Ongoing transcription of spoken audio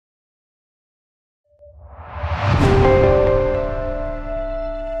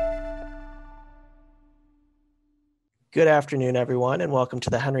Good afternoon, everyone, and welcome to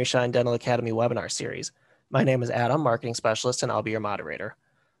the Henry Schein Dental Academy webinar series. My name is Adam, Marketing Specialist, and I'll be your moderator.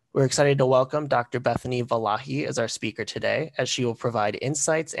 We're excited to welcome Dr. Bethany Valachi as our speaker today, as she will provide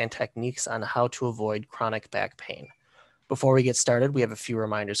insights and techniques on how to avoid chronic back pain. Before we get started, we have a few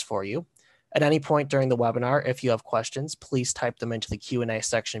reminders for you. At any point during the webinar, if you have questions, please type them into the Q&A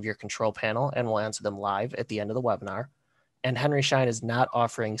section of your control panel, and we'll answer them live at the end of the webinar. And Henry Schein is not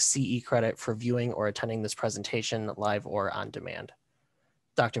offering CE credit for viewing or attending this presentation live or on demand.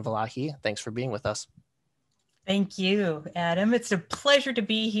 Dr. Valachi, thanks for being with us. Thank you, Adam. It's a pleasure to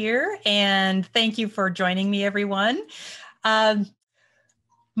be here, and thank you for joining me, everyone. My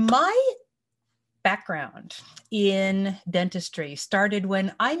background in dentistry started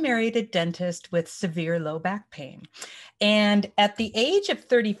when I married a dentist with severe low back pain. And at the age of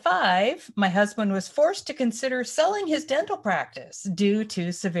 35, my husband was forced to consider selling his dental practice due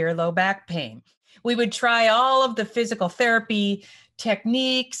to severe low back pain. We would try all of the physical therapy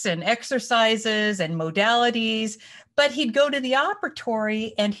techniques and exercises and modalities, but he'd go to the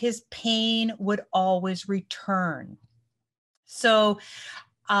operatory and his pain would always return. So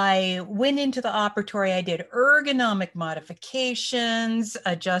I went into the operatory, I did ergonomic modifications,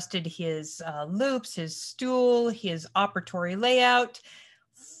 adjusted his loops, his stool, his operatory layout.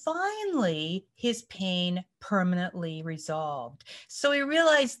 Finally, his pain permanently resolved. So he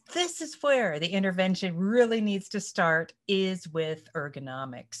realized this is where the intervention really needs to start, is with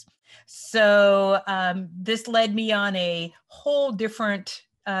ergonomics. So this led me on a whole different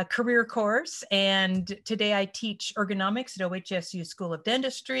career course, and today I teach ergonomics at OHSU School of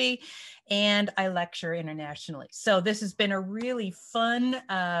Dentistry, and I lecture internationally. So this has been a really fun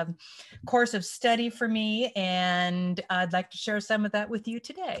course of study for me, and I'd like to share some of that with you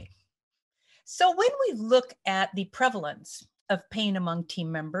today. So when we look at the prevalence of pain among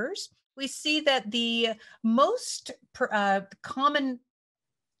team members, we see that the most common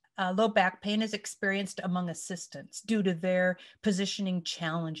low back pain is experienced among assistants due to their positioning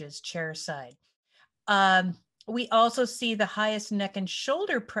challenges chairside. We also see the highest neck and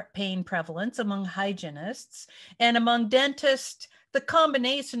shoulder pain prevalence among hygienists, and among dentists, the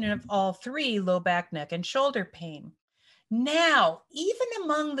combination of all three, low back, neck, and shoulder pain. Now, even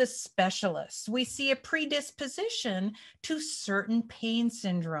among the specialists, we see a predisposition to certain pain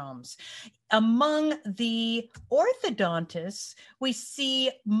syndromes. Among the orthodontists, we see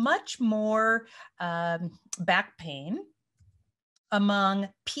much more back pain. Among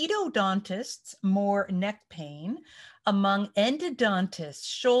pedodontists, more neck pain. Among endodontists,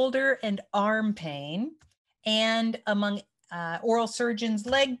 shoulder and arm pain. And among oral surgeons,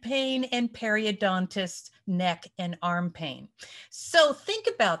 leg pain, and periodontists, neck and arm pain. So think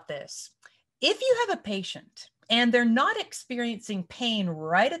about this. If you have a patient and they're not experiencing pain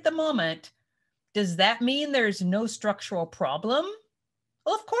right at the moment, does that mean there's no structural problem?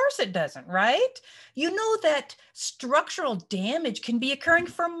 Well, of course it doesn't, right? You know that structural damage can be occurring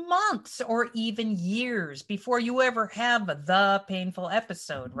for months or even years before you ever have the painful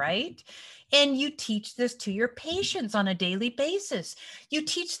episode, right? And you teach this to your patients on a daily basis. You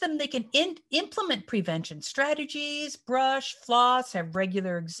teach them they can implement prevention strategies, brush, floss, have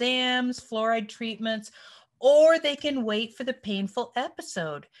regular exams, fluoride treatments, or they can wait for the painful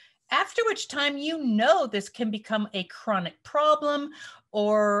episode. After which time, you know, this can become a chronic problem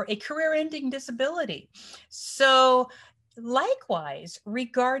or a career-ending disability. So likewise,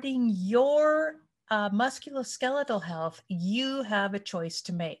 regarding your musculoskeletal health, you have a choice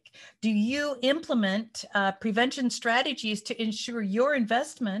to make. Do you implement prevention strategies to ensure your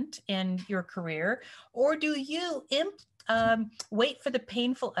investment in your career, or do you wait for the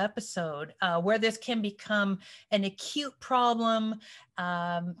painful episode where this can become an acute problem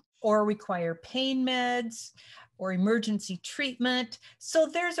or require pain meds or emergency treatment? So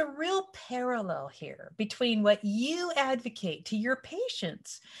there's a real parallel here between what you advocate to your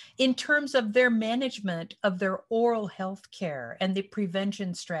patients in terms of their management of their oral health care and the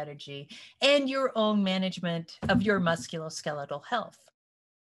prevention strategy, and your own management of your musculoskeletal health.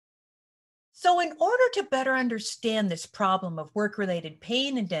 So in order to better understand this problem of work-related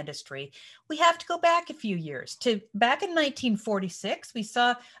pain in dentistry, we have to go back a few years. Back in 1946, we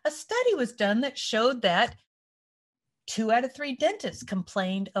saw a study was done that showed that 2 out of 3 dentists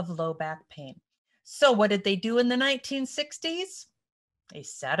complained of low back pain. So what did they do in the 1960s? They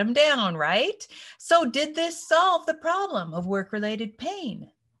sat them down, right? So did this solve the problem of work-related pain?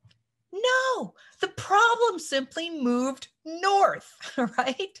 No, the problem simply moved north,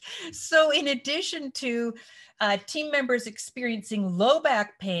 right? So in addition to team members experiencing low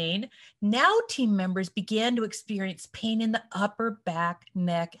back pain. Now team members began to experience pain in the upper back,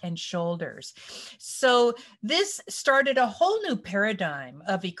 neck, and shoulders. So this started a whole new paradigm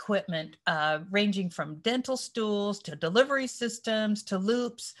of equipment, ranging from dental stools to delivery systems to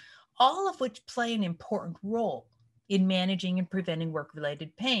loops, all of which play an important role in managing and preventing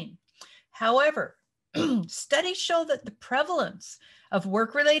work-related pain. However, studies show that the prevalence of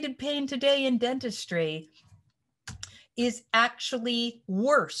work-related pain today in dentistry is actually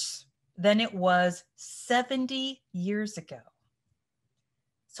worse than it was 70 years ago.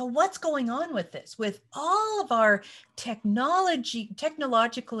 So what's going on with this? With all of our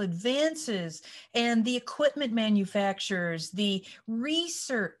technological advances and the equipment manufacturers, the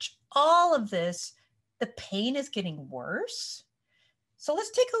research, all of this, the pain is getting worse. So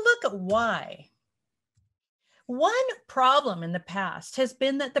let's take a look at why. One problem in the past has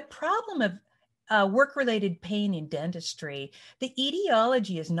been that the problem of work-related pain in dentistry, the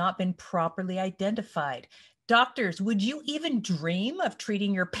etiology has not been properly identified. Doctors, would you even dream of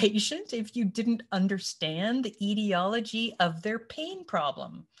treating your patient if you didn't understand the etiology of their pain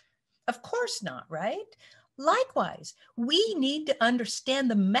problem? Of course not, right? Likewise, we need to understand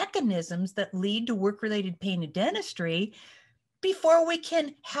the mechanisms that lead to work-related pain in dentistry before we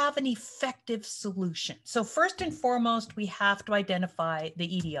can have an effective solution. So first and foremost, we have to identify the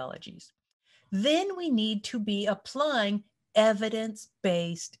etiologies. Then we need to be applying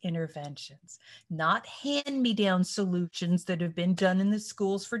evidence-based interventions, not hand-me-down solutions that have been done in the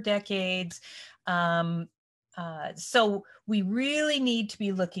schools for decades. So we really need to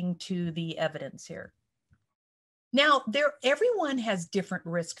be looking to the evidence here. Now, everyone has different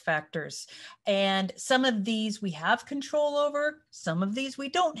risk factors, and some of these we have control over, some of these we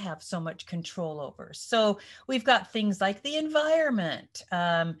don't have so much control over. So we've got things like the environment,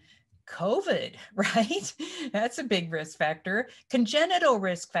 COVID, right? That's a big risk factor. Congenital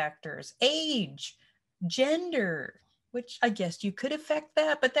risk factors, age, gender, which I guess you could affect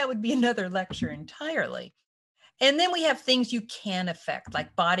that, but that would be another lecture entirely. And then we have things you can affect,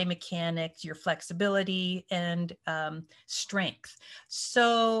 like body mechanics, your flexibility, and strength.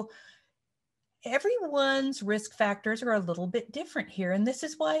 So everyone's risk factors are a little bit different here. And this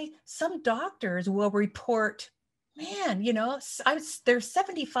is why some doctors will report, man, they're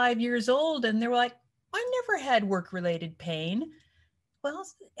 75 years old and they're like, I never had work-related pain. Well,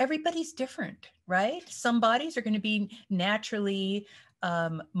 everybody's different, right? Some bodies are going to be naturally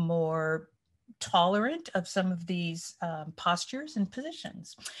more tolerant of some of these postures and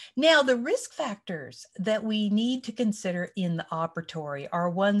positions. Now, the risk factors that we need to consider in the operatory are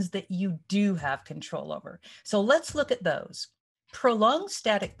ones that you do have control over. So let's look at those. Prolonged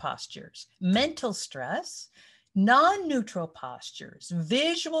static postures, mental stress, non-neutral postures,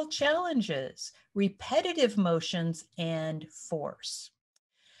 visual challenges, repetitive motions, and force.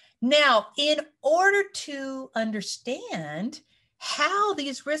 Now, in order to understand how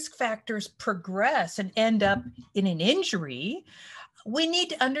these risk factors progress and end up in an injury, we need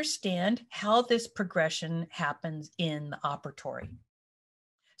to understand how this progression happens in the operatory.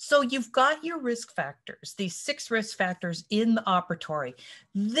 So you've got your risk factors, these 6 risk factors in the operatory.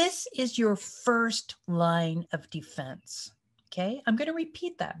 This is your first line of defense, okay? I'm gonna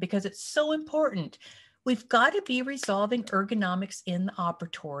repeat that because it's so important. We've got to be resolving ergonomics in the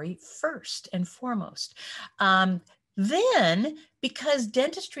operatory first and foremost. Then, because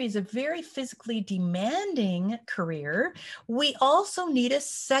dentistry is a very physically demanding career, we also need a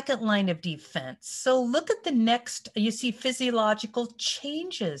second line of defense. So look at the next, you see physiological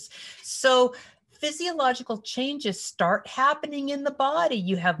changes. So physiological changes start happening in the body.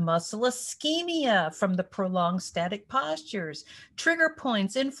 You have muscle ischemia from the prolonged static postures, trigger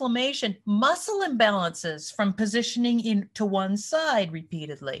points, inflammation, muscle imbalances from positioning to one side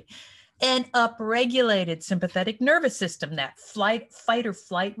repeatedly, and upregulated sympathetic nervous system, that fight or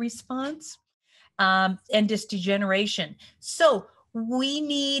flight response, and disc degeneration. So we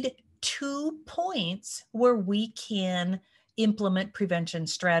need 2 points where we can implement prevention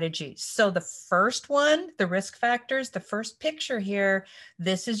strategies. So the first one, the risk factors, the first picture here,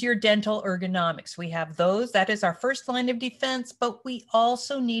 this is your dental ergonomics. We have those, that is our first line of defense, but we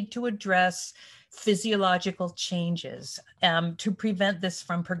also need to address physiological changes to prevent this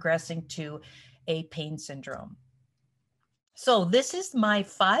from progressing to a pain syndrome. So this is my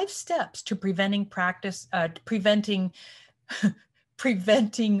 5 steps to preventing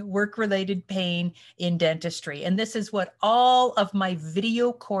work-related pain in dentistry. And this is what all of my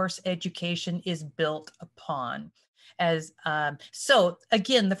video course education is built upon. So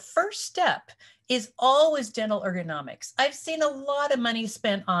again, the first step is always dental ergonomics. I've seen a lot of money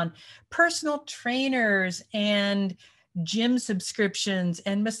spent on personal trainers and gym subscriptions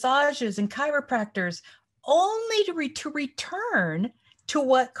and massages and chiropractors, only to return to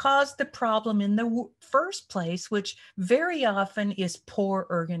what caused the problem in the first place, which very often is poor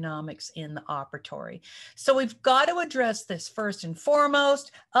ergonomics in the operatory. So we've got to address this first and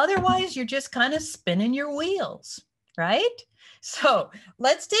foremost. Otherwise, you're just kind of spinning your wheels, right? So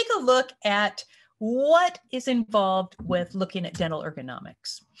let's take a look at what is involved with looking at dental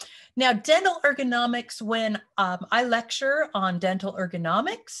ergonomics. Now, dental ergonomics, when I lecture on dental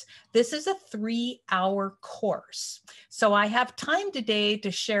ergonomics, this is a 3-hour course. So I have time today to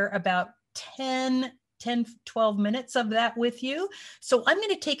share about 10, 12 minutes of that with you. So I'm going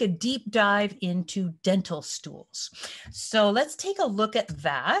to take a deep dive into dental stools. So let's take a look at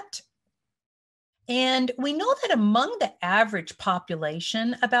that. And we know that among the average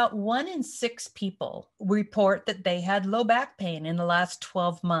population, about 1 in 6 people report that they had low back pain in the last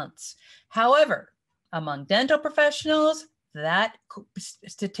 12 months. However, among dental professionals, that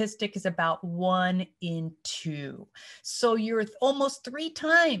statistic is about 1 in 2. So you're almost 3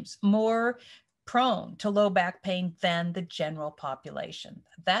 times more prone to low back pain than the general population.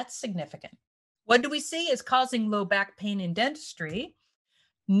 That's significant. What do we see is causing low back pain in dentistry?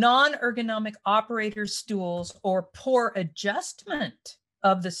 Non-ergonomic operator stools or poor adjustment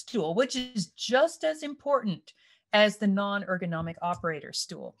of the stool, which is just as important as the non-ergonomic operator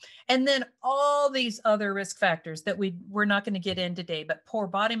stool. And then all these other risk factors that we're not going to get in today, but poor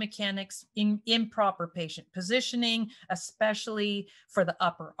body mechanics, improper patient positioning, especially for the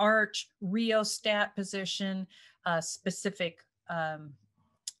upper arch, rheostat position, specific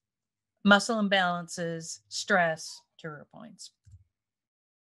muscle imbalances, stress, trigger points.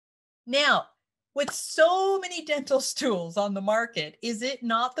 Now, with so many dental stools on the market, is it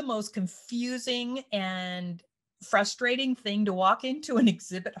not the most confusing and frustrating thing to walk into an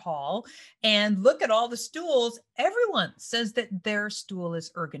exhibit hall and look at all the stools? Everyone says that their stool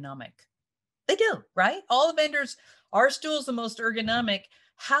is ergonomic. They do, right? All the vendors, our stool is the most ergonomic.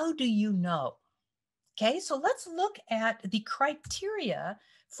 How do you know? Okay, so let's look at the criteria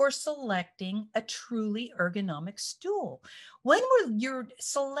for selecting a truly ergonomic stool. When you're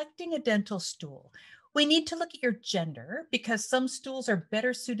selecting a dental stool, we need to look at your gender because some stools are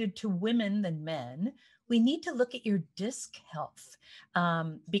better suited to women than men. We need to look at your disc health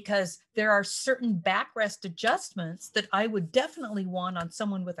because there are certain backrest adjustments that I would definitely want on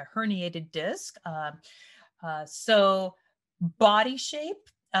someone with a herniated disc. So body shape,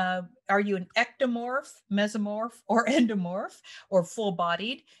 are you an ectomorph, mesomorph, or endomorph, or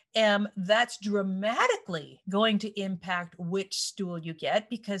full-bodied? That's dramatically going to impact which stool you get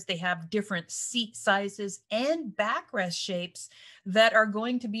because they have different seat sizes and backrest shapes that are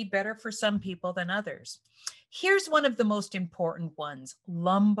going to be better for some people than others. Here's one of the most important ones,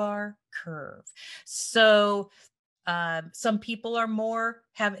 lumbar curve. So some people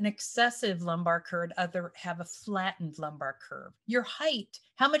have an excessive lumbar curve, other have a flattened lumbar curve. Your height,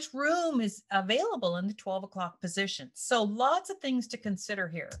 how much room is available in the 12 o'clock position. So lots of things to consider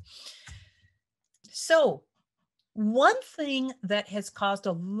here. So one thing that has caused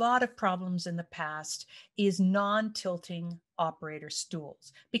a lot of problems in the past is non-tilting operator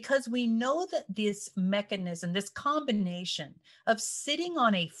stools, because we know that this mechanism, this combination of sitting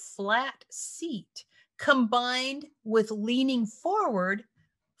on a flat seat combined with leaning forward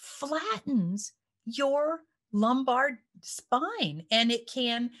flattens your lumbar spine, and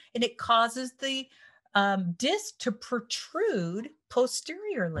it causes the disc to protrude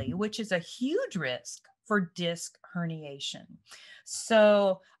posteriorly, which is a huge risk for disc herniation.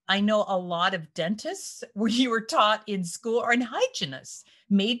 So I know a lot of dentists where you were taught in school, or in hygienists,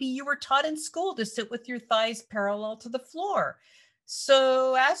 maybe you were taught in school to sit with your thighs parallel to the floor.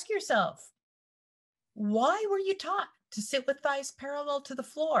 So ask yourself, why were you taught to sit with thighs parallel to the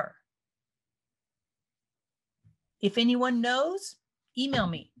floor? If anyone knows, email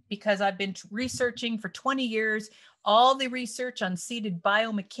me, because I've been researching for 20 years. All the research on seated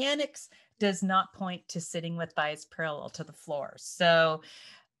biomechanics does not point to sitting with thighs parallel to the floor. So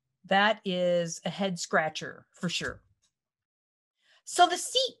that is a head scratcher for sure. So the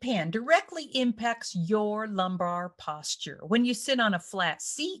seat pan directly impacts your lumbar posture. When you sit on a flat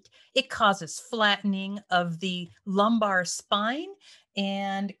seat, it causes flattening of the lumbar spine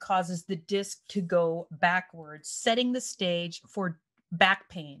and causes the disc to go backwards, setting the stage for back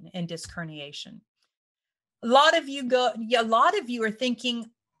pain and disc herniation. A lot of you are thinking,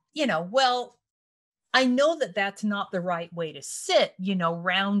 well, I know that that's not the right way to sit,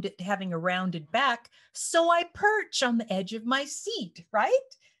 having a rounded back. So I perch on the edge of my seat, right?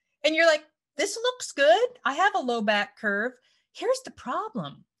 And you're like, this looks good. I have a low back curve. Here's the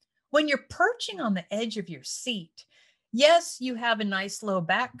problem. When you're perching on the edge of your seat, yes, you have a nice low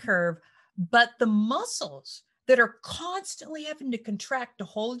back curve, but the muscles that are constantly having to contract to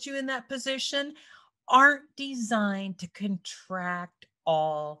hold you in that position aren't designed to contract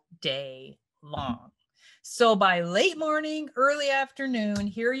all day long. So by late morning, early afternoon,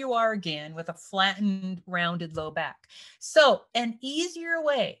 here you are again with a flattened, rounded low back. So an easier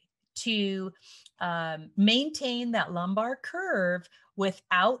way to maintain that lumbar curve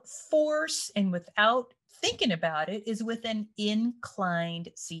without force and without thinking about it is with an inclined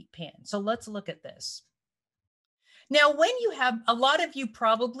seat pan. So let's look at this. Now, when you have, a lot of you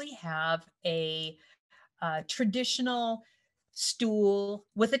probably have a traditional stool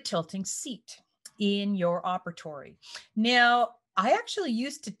with a tilting seat in your operatory. Now, I actually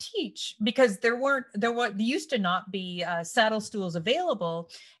used to teach because there used to not be saddle stools available,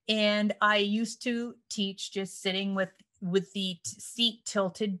 and I used to teach just sitting with the seat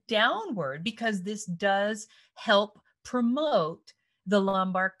tilted downward because this does help promote the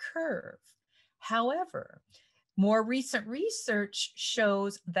lumbar curve. However, more recent research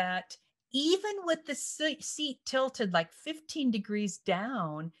shows that even with the seat tilted like 15 degrees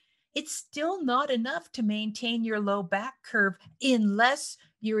down, it's still not enough to maintain your low back curve unless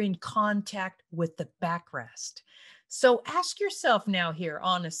you're in contact with the backrest. So ask yourself now here,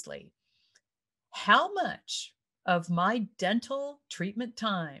 honestly, how much of my dental treatment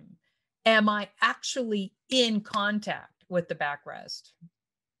time am I actually in contact with the backrest?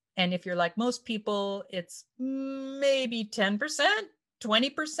 And if you're like most people, it's maybe 10%,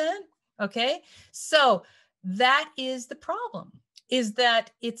 20%. Okay. So that is the problem, is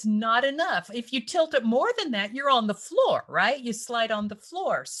that it's not enough. If you tilt it more than that, you're on the floor, right? You slide on the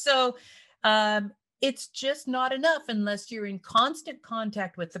floor. So it's just not enough unless you're in constant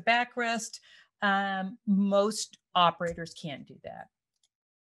contact with the backrest. Most operators can't do that.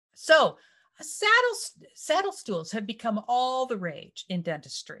 So saddle stools have become all the rage in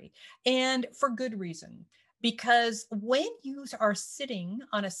dentistry, and for good reason. Because when you are sitting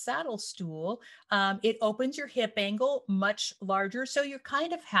on a saddle stool, it opens your hip angle much larger. So you're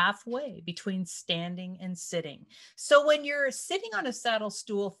kind of halfway between standing and sitting. So when you're sitting on a saddle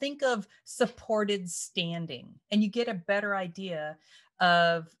stool, think of supported standing, and you get a better idea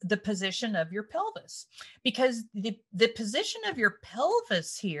of the position of your pelvis, because the position of your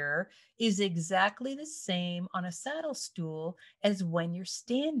pelvis here is exactly the same on a saddle stool as when you're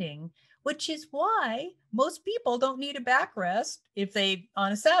standing, which is why most people don't need a backrest if they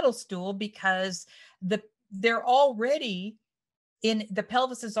on a saddle stool, because they're already in, the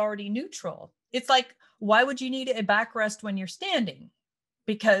pelvis is already neutral. It's like, why would you need a backrest when you're standing?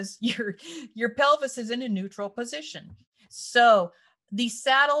 Because your pelvis is in a neutral position. So the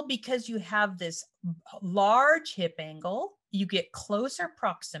saddle, because you have this large hip angle, you get closer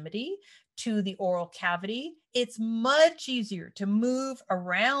proximity to the oral cavity. It's much easier to move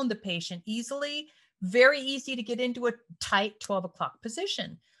around the patient easily, very easy to get into a tight 12 o'clock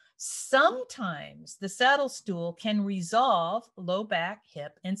position. Sometimes the saddle stool can resolve low back,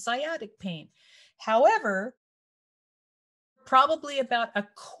 hip, and sciatic pain. However, probably about a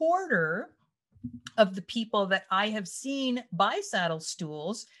quarter of the people that I have seen buy saddle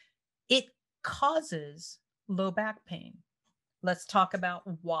stools, it causes low back pain. Let's talk about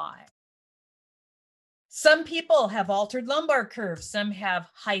why. Some people have altered lumbar curves. Some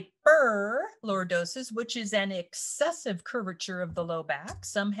have hyperlordosis, which is an excessive curvature of the low back.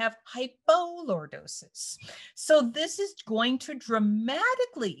 Some have hypolordosis. So this is going to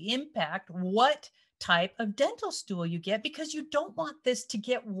dramatically impact what type of dental stool you get, because you don't want this to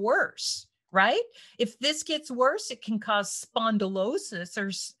get worse, right? If this gets worse, it can cause spondylosis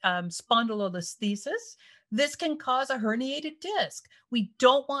or spondylolisthesis. This can cause a herniated disc. We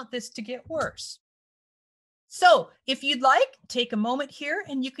don't want this to get worse. So if you'd like, take a moment here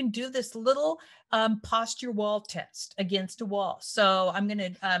and you can do this little posture wall test against a wall. So I'm going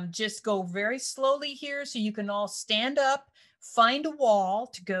to just go very slowly here so you can all stand up, find a wall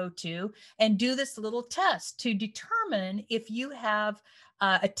to go to, and do this little test to determine if you have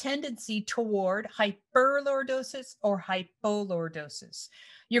a tendency toward hyperlordosis or hypolordosis.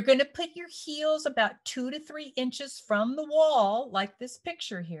 You're going to put your heels about 2 to 3 inches from the wall, like this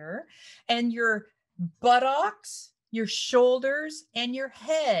picture here, and your buttocks, your shoulders, and your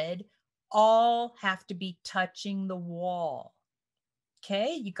head all have to be touching the wall.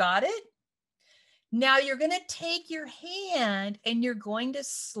 Okay, you got it? Now you're going to take your hand and you're going to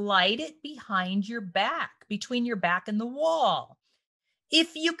slide it behind your back, between your back and the wall.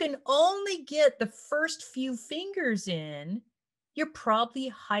 If you can only get the first few fingers in, you're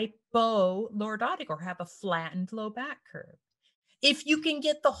probably hypolordotic or have a flattened low back curve. If you can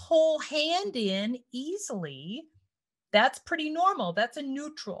get the whole hand in easily, that's pretty normal. That's a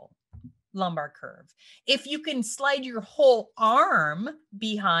neutral lumbar curve. If you can slide your whole arm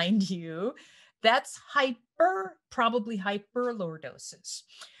behind you, that's probably hyperlordosis.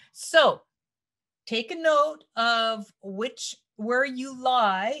 So take a note of where you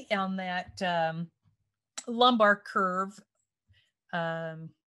lie on that lumbar curve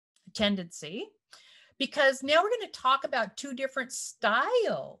tendency, because now we're going to talk about two different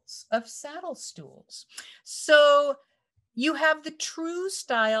styles of saddle stools. So you have the true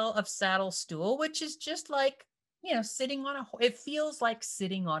style of saddle stool, which is just like, sitting on it feels like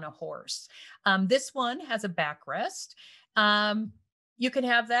sitting on a horse. This one has a backrest. You can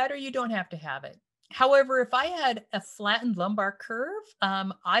have that or you don't have to have it. However, if I had a flattened lumbar curve,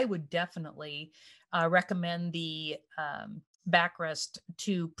 I would definitely recommend the backrest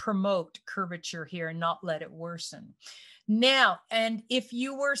to promote curvature here and not let it worsen. Now, and if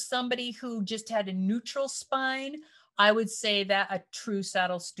you were somebody who just had a neutral spine, I would say that a true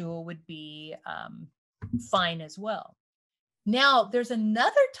saddle stool would be fine as well. Now, there's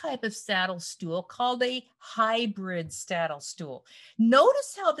another type of saddle stool called a hybrid saddle stool.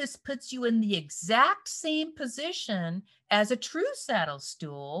 Notice how this puts you in the exact same position as a true saddle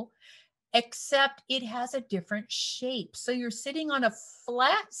stool, except it has a different shape. So you're sitting on a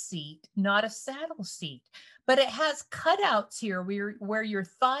flat seat, not a saddle seat, but it has cutouts here where your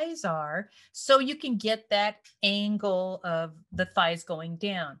thighs are, so you can get that angle of the thighs going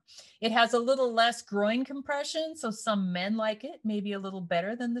down. It has a little less groin compression, so some men like it, maybe a little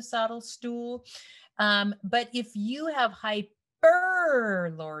better than the saddle stool. But if you have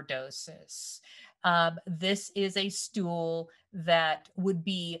hyperlordosis, this is a stool that would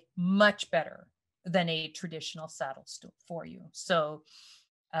be much better than a traditional saddle stool for you. So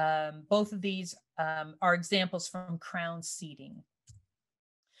both of these are examples from crown seating.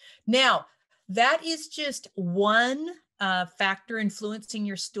 Now, that is just one factor influencing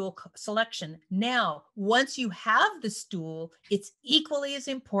your stool selection. Now, once you have the stool, it's equally as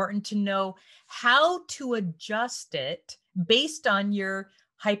important to know how to adjust it based on your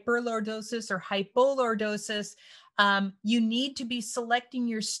hyperlordosis or hypolordosis. You need to be selecting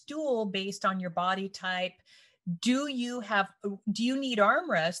your stool based on your body type. Do you need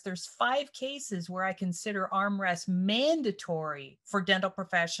armrest? There's 5 cases where I consider armrest mandatory for dental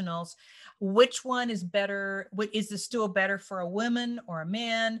professionals. Which one is better? Is the stool better for a woman or a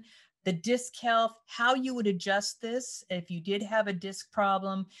man? The disc health, how you would adjust this if you did have a disc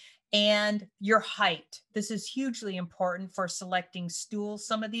problem, and your height. This is hugely important for selecting stools.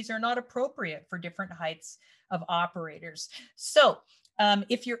 Some of these are not appropriate for different heights of operators. So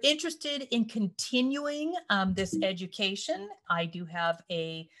if you're interested in continuing this education, I do have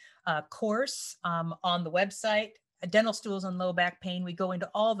a course on the website, Dental Stools and Low Back Pain. We go into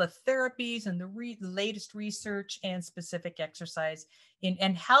all the therapies and the latest research and specific exercise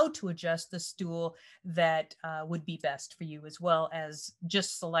and how to adjust the stool that would be best for you, as well as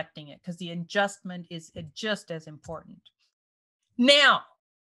just selecting it, because the adjustment is just as important. Now,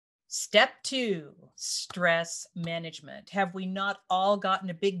 step 2, stress management. Have we not all gotten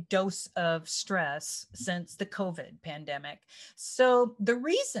a big dose of stress since the COVID pandemic? So the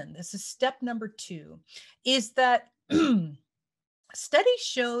reason this is step number 2 is that studies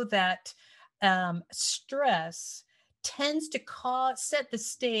show that stress tends to set the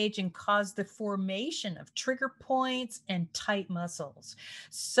stage and cause the formation of trigger points and tight muscles.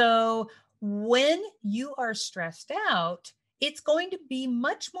 So when you are stressed out, it's going to be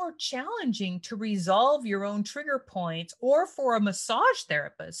much more challenging to resolve your own trigger points, or for a massage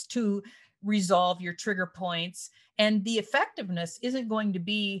therapist to resolve your trigger points. And the effectiveness isn't going to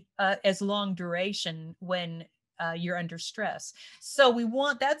be as long duration when you're under stress. So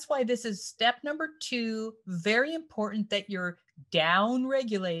that's why this is step number 2, very important that you're down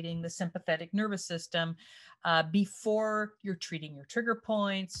regulating the sympathetic nervous system before you're treating your trigger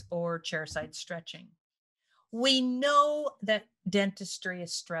points or chairside stretching. We know that dentistry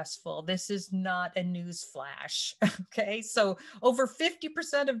is stressful. This is not a news flash. Okay. So over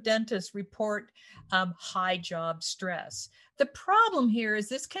 50% of dentists report high job stress. The problem here is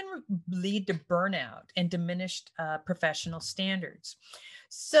this can lead to burnout and diminished professional standards.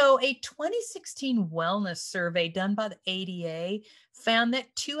 So a 2016 wellness survey done by the ADA found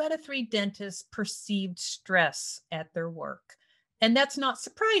that 2 out of 3 dentists perceived stress at their work. And that's not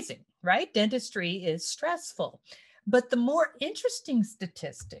surprising, right? Dentistry is stressful. But the more interesting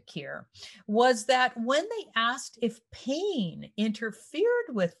statistic here was that when they asked if pain interfered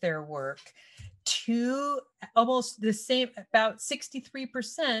with their work, almost the same, about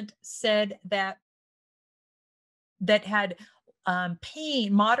 63% said that had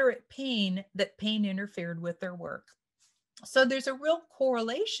moderate pain, that pain interfered with their work. So there's a real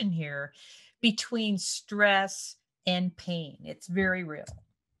correlation here between stress and pain. It's very real.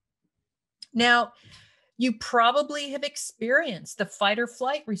 Now, you probably have experienced the fight or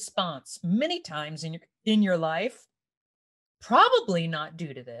flight response many times in your life. Probably not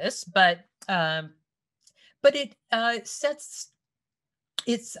due to this, but it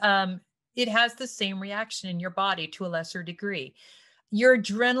it has the same reaction in your body to a lesser degree. Your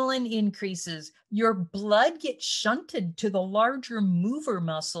adrenaline increases, your blood gets shunted to the larger mover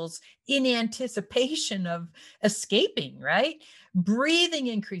muscles in anticipation of escaping, right? Breathing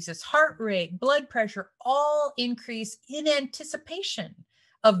increases, heart rate, blood pressure, all increase in anticipation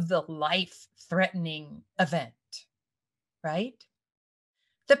of the life-threatening event, right?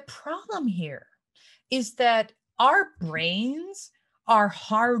 The problem here is that our brains are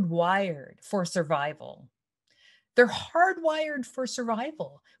hardwired for survival. They're hardwired for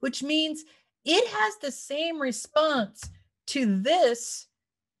survival, which means it has the same response to this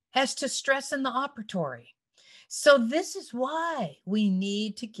as to stress in the operatory. So this is why we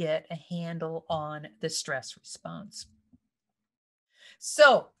need to get a handle on the stress response.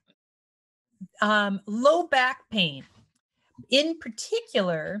 So low back pain in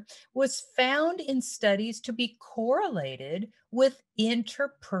particular was found in studies to be correlated with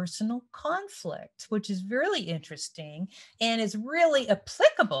interpersonal conflict, which is really interesting and is really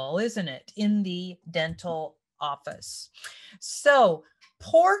applicable, isn't it, in the dental office. So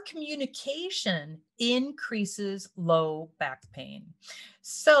poor communication increases low back pain.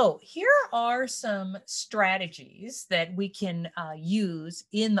 So here are some strategies that we can use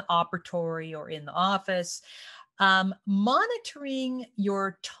in the operatory or in the office. Monitoring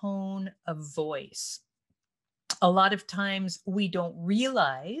your tone of voice. A lot of times we don't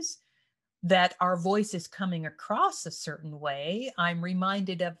realize that our voice is coming across a certain way. I'm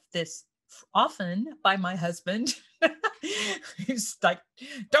reminded of this often by my husband. He's like,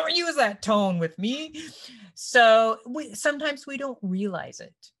 don't use that tone with me. So sometimes we don't realize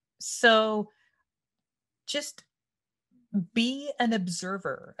it. So just be an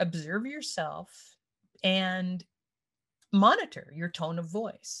observer, observe yourself and monitor your tone of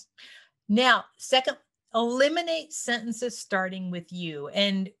voice. Now, second, eliminate sentences starting with you.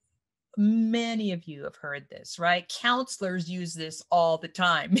 And many of you have heard this, right? Counselors use this all the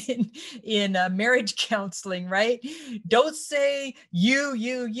time in marriage counseling, right? Don't say you,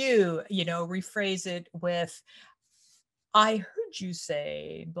 rephrase it with, I heard you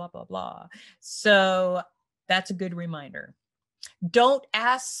say blah, blah, blah. So that's a good reminder. Don't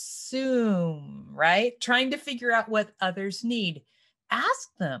assume, right? Trying to figure out what others need.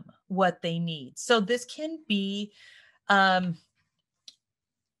 Ask them what they need. So this can be, I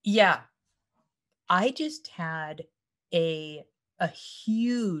just had a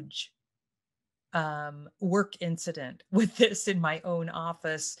huge work incident with this in my own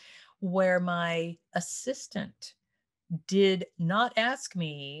office where my assistant did not ask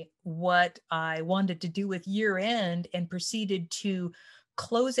me what I wanted to do with year end and proceeded to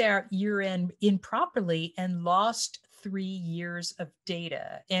close out year end improperly and lost 3 years of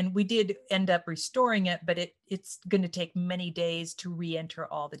data. And we did end up restoring it, but it's going to take many days to re-enter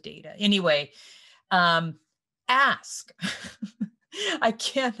all the data. Anyway, ask. I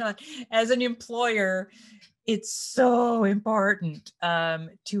cannot, as an employer, it's so important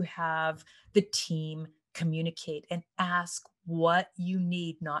to have the team communicate and ask what you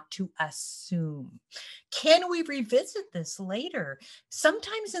need, not to assume. Can we revisit this later?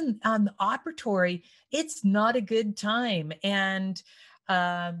 Sometimes in the operatory, it's not a good time. And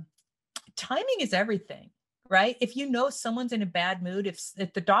timing is everything, right? If you know someone's in a bad mood,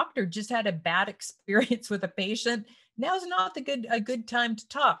 if the doctor just had a bad experience with a patient, now's not a good time to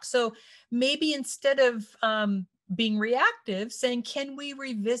talk. So maybe instead of being reactive, saying, can we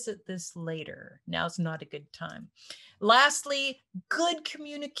revisit this later? Now's not a good time. Lastly, good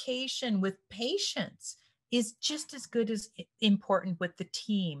communication with patients is just as good as important with the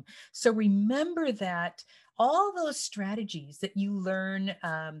team. So remember that all those strategies that you learn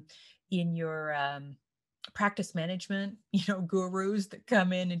in your practice management, gurus that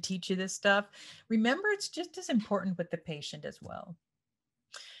come in and teach you this stuff, remember it's just as important with the patient as well.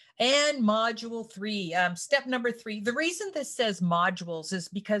 And module 3, step number 3. The reason this says modules is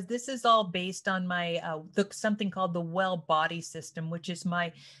because this is all based on my something called the Well Body System, which is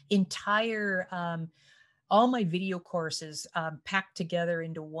my entire all my video courses packed together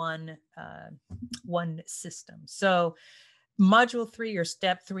into one system. So Module 3 or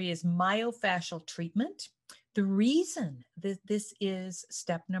step 3 is myofascial treatment. The reason that this is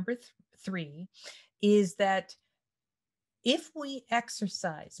step number 3 is that if we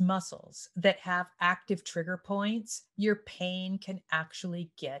exercise muscles that have active trigger points, your pain can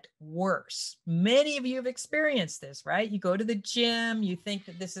actually get worse. Many of you have experienced this, right? You go to the gym, you think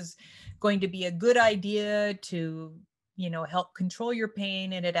that this is going to be a good idea to, help control your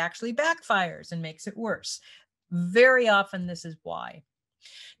pain, and it actually backfires and makes it worse. Very often, this is why.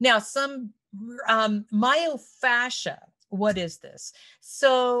 Now, some myofascia, what is this?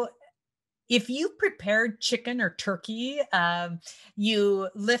 So if you prepared chicken or turkey, you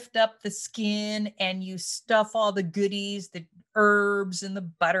lift up the skin and you stuff all the goodies, the herbs and the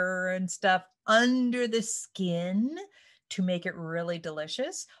butter and stuff under the skin to make it really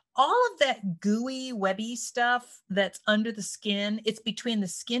delicious. All of that gooey, webby stuff that's under the skin, it's between the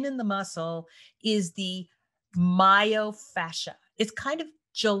skin and the muscle, is the myofascia. It's kind of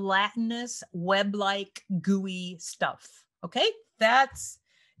gelatinous, web-like, gooey stuff. Okay, that's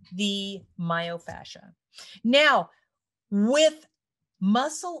the myofascia. Now, with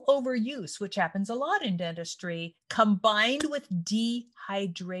muscle overuse, which happens a lot in dentistry, combined with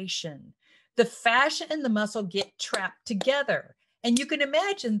dehydration, the fascia and the muscle get trapped together. And you can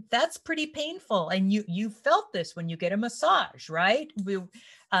imagine that's pretty painful. And you felt this when you get a massage, right?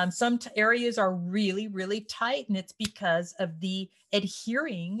 Some areas are really, really tight, and it's because of the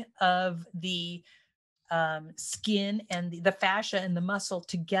adhering of the skin and the fascia and the muscle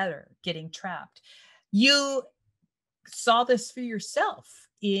together getting trapped. You saw this for yourself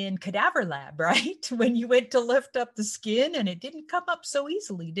in cadaver lab, right? When you went to lift up the skin and it didn't come up so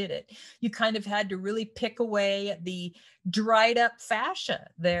easily, did it? You kind of had to really pick away the dried up fascia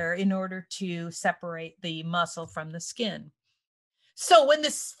there in order to separate the muscle from the skin. So when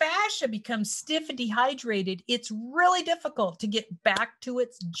this fascia becomes stiff and dehydrated, it's really difficult to get back to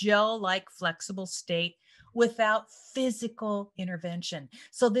its gel-like flexible state without physical intervention.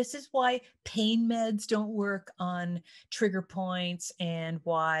 So this is why pain meds don't work on trigger points, and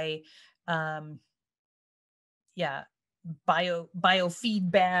why,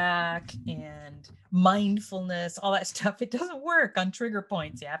 biofeedback and mindfulness, all that stuff, it doesn't work on trigger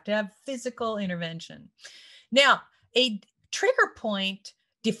points. You have to have physical intervention. Now, a trigger point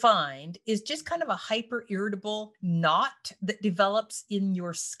defined is just kind of a hyper irritable knot that develops in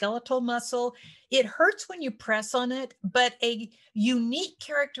your skeletal muscle. It hurts when you press on it, but a unique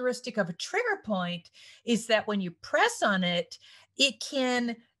characteristic of a trigger point is that when you press on it, it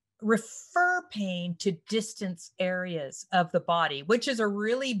can refer pain to distant areas of the body, which is a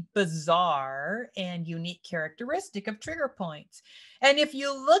really bizarre and unique characteristic of trigger points. And if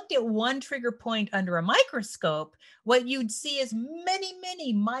you looked at one trigger point under a microscope, what you'd see is many,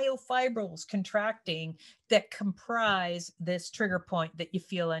 many myofibrils contracting that comprise this trigger point that you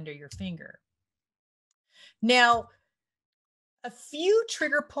feel under your finger. Now, a few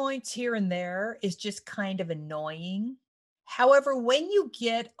trigger points here and there is just kind of annoying. However, when you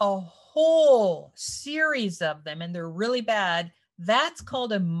get a whole series of them and they're really bad, that's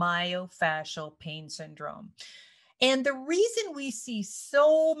called a myofascial pain syndrome. And the reason we see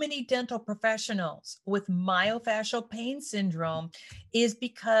so many dental professionals with myofascial pain syndrome is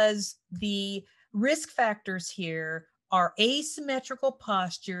because the risk factors here are asymmetrical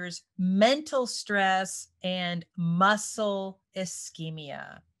postures, mental stress, and muscle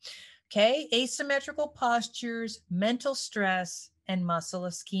ischemia. Okay, asymmetrical postures, mental stress, and muscle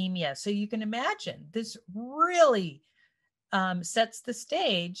ischemia. So you can imagine this really sets the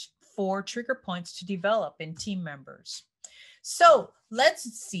stage for trigger points to develop in team members. So let's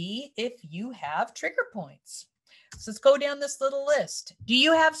see if you have trigger points. So let's go down this little list. Do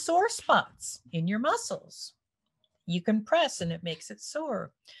you have sore spots in your muscles? You can press and it makes it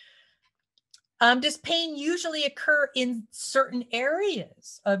sore. Does pain usually occur in certain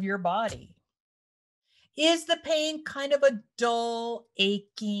areas of your body? Is the pain kind of a dull,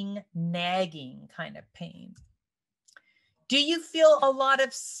 aching, nagging kind of pain? Do you feel a lot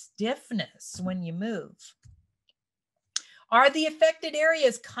of stiffness when you move? Are the affected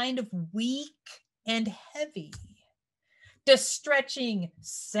areas kind of weak and heavy? Does stretching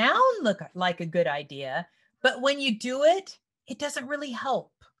sound look like a good idea, but when you do it, it doesn't really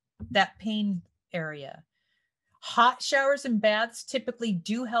help that pain area? Hot showers and baths typically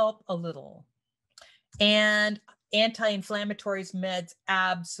do help a little. And anti-inflammatories meds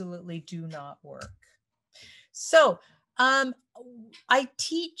absolutely do not work. So I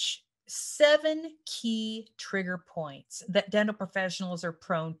teach 7 key trigger points that dental professionals are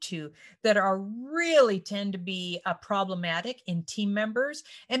prone to that are really tend to be problematic in team members.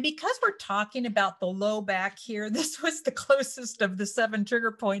 And because we're talking about the low back here, this was the closest of the 7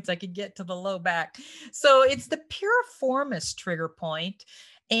 trigger points I could get to the low back. So it's the piriformis trigger point.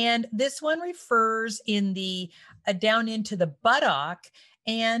 And this one refers in the down into the buttock.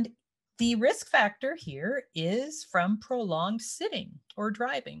 And the risk factor here is from prolonged sitting or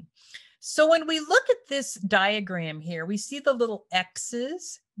driving. So when we look at this diagram here, we see the little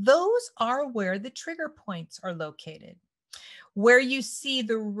X's. Those are where the trigger points are located. Where you see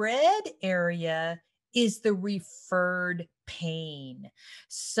the red area is the referred pain.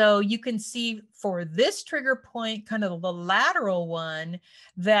 So you can see for this trigger point, kind of the lateral one,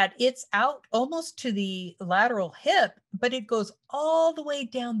 that it's out almost to the lateral hip, but it goes all the way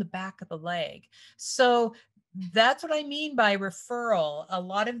down the back of the leg. So that's what I mean by referral. A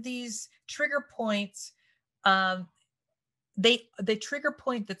lot of these trigger points, the trigger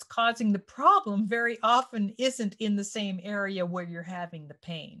point that's causing the problem very often isn't in the same area where you're having the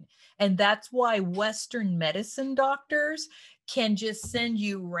pain. And that's why Western medicine doctors can just send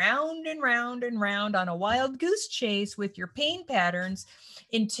you round and round and round on a wild goose chase with your pain patterns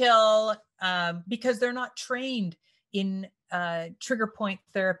until, because they're not trained in trigger point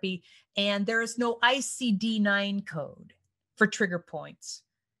therapy, and there is no ICD-9 code for trigger points.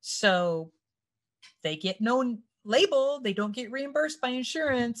 So they get no label, they don't get reimbursed by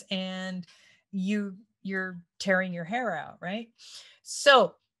insurance, and you're tearing your hair out, right?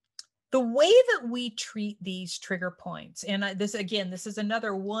 So the way that we treat these trigger points, and this is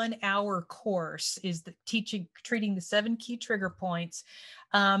another 1 hour course, is the treating the 7 key trigger points.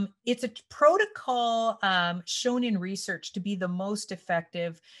 It's a protocol shown in research to be the most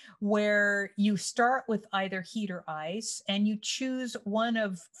effective, where you start with either heat or ice, and you choose one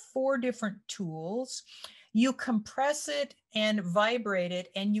of 4 different tools. You compress it and vibrate it,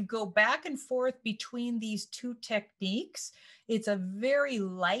 and you go back and forth between these 2 techniques. It's a very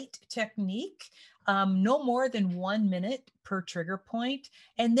light technique, no more than 1 minute per trigger point.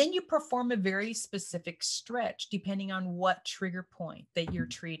 And then you perform a very specific stretch depending on what trigger point that you're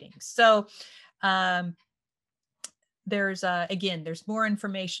treating. So there's more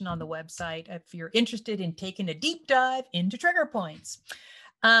information on the website if you're interested in taking a deep dive into trigger points,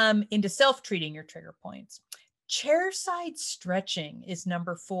 into self-treating your trigger points. Chairside stretching is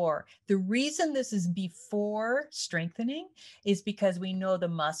number 4. The reason this is before strengthening is because we know the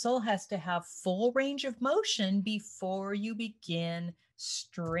muscle has to have full range of motion before you begin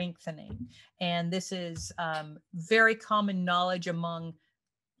strengthening. And this is very common knowledge among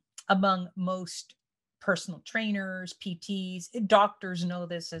most personal trainers, PTs, doctors know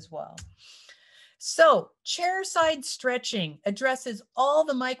this as well. So chairside stretching addresses all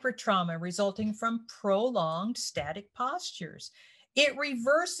the microtrauma resulting from prolonged static postures. It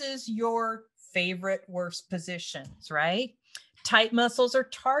reverses your favorite worst positions, right? Tight muscles are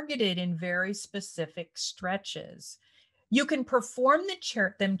targeted in very specific stretches. You can perform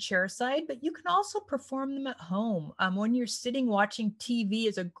them chairside, but you can also perform them at home. When you're sitting watching TV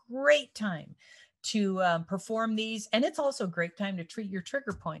is a great time to perform these, and it's also a great time to treat your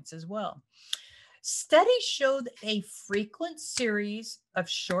trigger points as well. Studies show that a frequent series of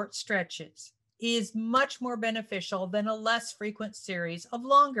short stretches is much more beneficial than a less frequent series of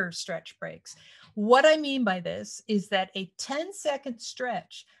longer stretch breaks. What I mean by this is that a 10-second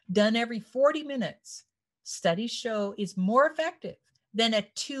stretch done every 40 minutes, studies show, is more effective than a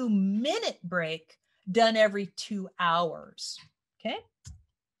 2-minute break done every 2 hours. Okay.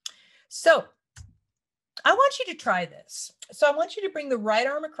 So I want you to try this. So I want you to bring the right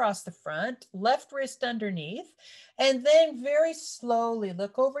arm across the front, left wrist underneath, and then very slowly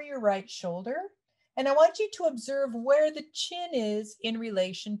look over your right shoulder. And I want you to observe where the chin is in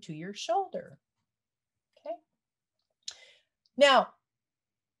relation to your shoulder. Okay. Now,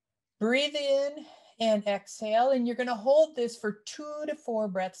 breathe in and exhale, and you're going to hold this for 2 to 4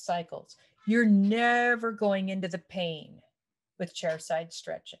 breath cycles. You're never going into the pain with chairside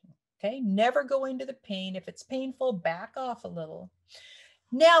stretching. Okay, never go into the pain. If it's painful, back off a little.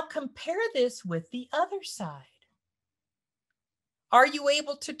 Now compare this with the other side. Are you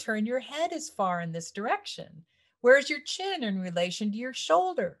able to turn your head as far in this direction? Where's your chin in relation to your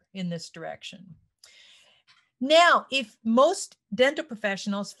shoulder in this direction? Now, if most dental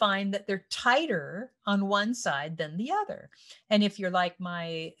professionals find that they're tighter on one side than the other, and if you're like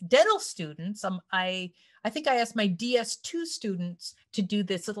my dental students, I think I asked my DS2 students to do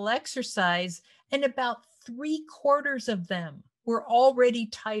this little exercise, and about 3/4 of them we're already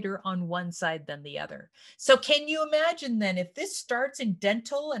tighter on one side than the other. So can you imagine then, if this starts in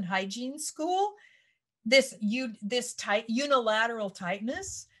dental and hygiene school, this tight unilateral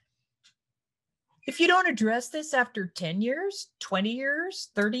tightness, if you don't address this after 10 years, 20 years,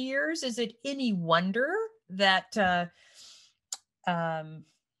 30 years, is it any wonder that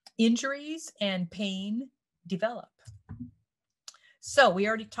injuries and pain develop? So we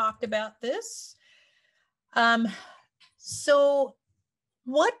already talked about this. So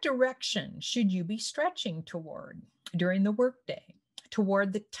what direction should you be stretching toward during the workday?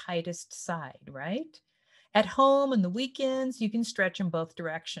 Toward the tightest side, right? At home on the weekends, you can stretch in both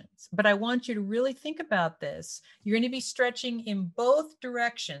directions. But I want you to really think about this. You're going to be stretching in both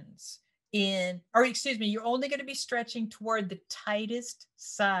directions you're only going to be stretching toward the tightest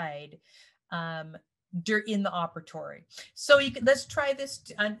side in the operatory. So let's try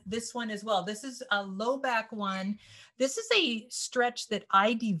this one as well. This is a low back one. This is a stretch that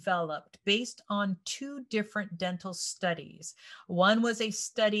I developed based on 2 different dental studies. One was a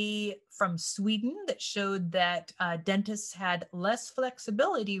study from Sweden that showed that dentists had less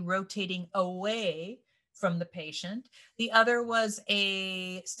flexibility rotating away from the patient. The other was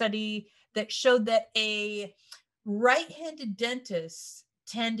a study that showed that a right-handed dentist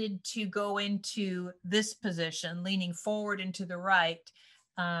tended to go into this position, leaning forward and to the right,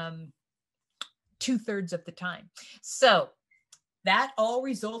 2/3 of the time. So that all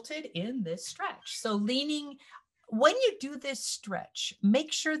resulted in this stretch. So when you do this stretch,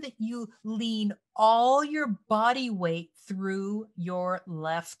 make sure that you lean all your body weight through your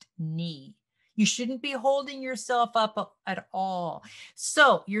left knee. You shouldn't be holding yourself up at all.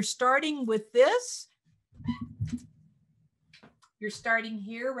 So you're starting with this. You're starting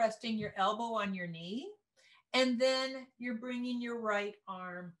here, resting your elbow on your knee, and then you're bringing your right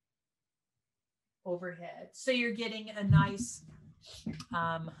arm overhead. So you're getting a nice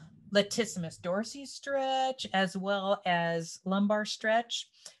latissimus dorsi stretch as well as lumbar stretch.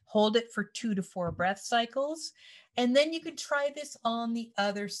 Hold it for 2 to 4 breath cycles. And then you could try this on the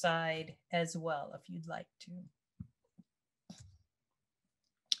other side as well, if you'd like to.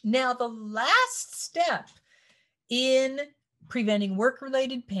 Now, the last step in preventing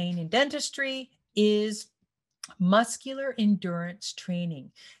work-related pain in dentistry is muscular endurance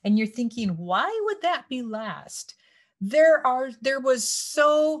training. And you're thinking, why would that be last? There was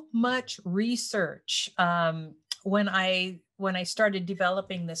so much research when I started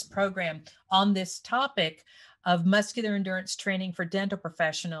developing this program on this topic of muscular endurance training for dental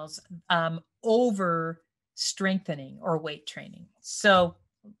professionals over strengthening or weight training. So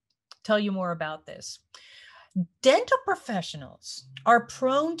tell you more about this. Dental professionals are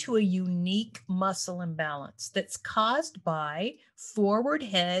prone to a unique muscle imbalance that's caused by forward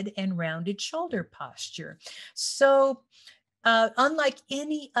head and rounded shoulder posture. So unlike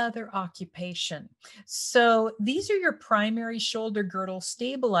any other occupation. So these are your primary shoulder girdle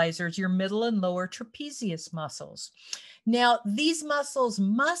stabilizers, your middle and lower trapezius muscles. Now, these muscles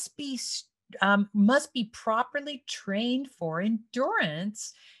must be properly trained for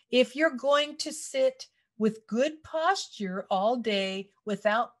endurance if you're going to sit with good posture all day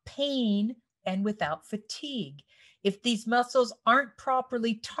without pain and without fatigue. If these muscles aren't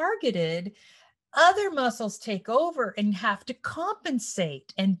properly targeted, other muscles take over and have to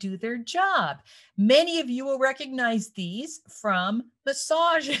compensate and do their job. Many of you will recognize these from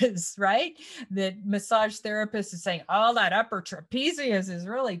massages, right? The massage therapist is saying, oh, that upper trapezius is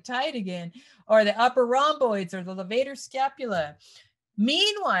really tight again, or the upper rhomboids or the levator scapula.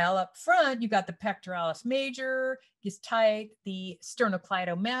 Meanwhile, up front, you got the pectoralis major is tight, the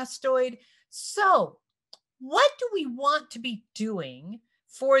sternocleidomastoid. So what do we want to be doing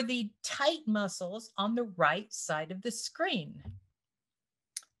for the tight muscles on the right side of the screen?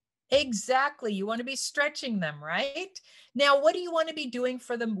 Exactly. You want to be stretching them, right? Now, what do you want to be doing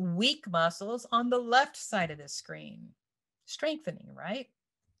for the weak muscles on the left side of the screen? Strengthening, right?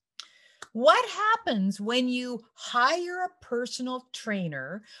 What happens when you hire a personal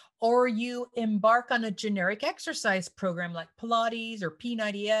trainer or you embark on a generic exercise program like Pilates or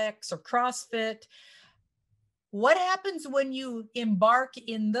P90X or CrossFit? What happens when you embark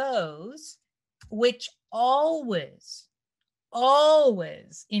in those, which always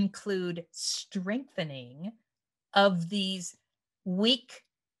include strengthening of these weak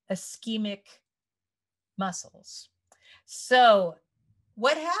ischemic muscles? So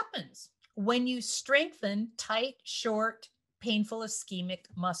what happens when you strengthen tight, short, painful ischemic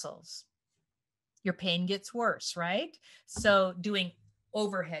muscles? Your pain gets worse, right? So doing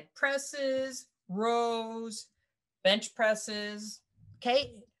overhead presses, rows, bench presses,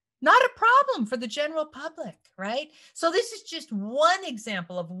 okay? Not a problem for the general public, right? So this is just one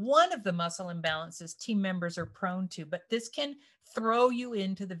example of one of the muscle imbalances team members are prone to, but this can throw you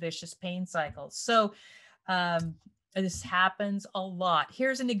into the vicious pain cycles. So this happens a lot.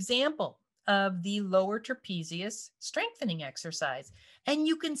 Here's an example of the lower trapezius strengthening exercise. And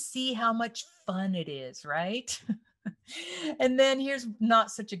you can see how much fun it is, right? And then here's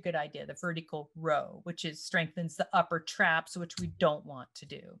not such a good idea, the vertical row, which strengthens the upper traps, which we don't want to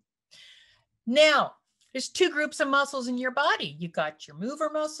do. Now, there's two groups of muscles in your body. You got your mover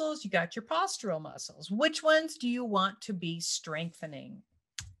muscles, you got your postural muscles. Which ones do you want to be strengthening?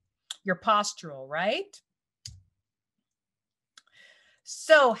 Your postural, right?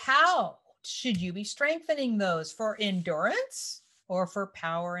 So how should you be strengthening those? For endurance or for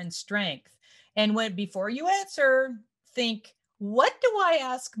power and strength? And before you answer, think, what do I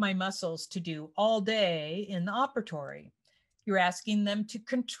ask my muscles to do all day in the operatory? You're asking them to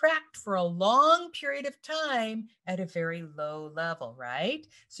contract for a long period of time at a very low level, right?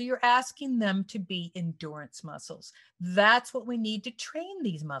 So you're asking them to be endurance muscles. That's what we need to train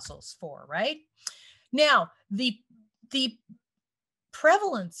these muscles for, right? Now, the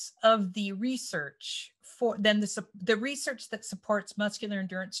prevalence of the research for then the research that supports muscular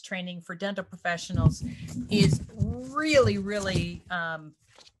endurance training for dental professionals is really, really,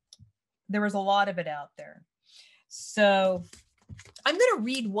 there was a lot of it out there. So I'm going to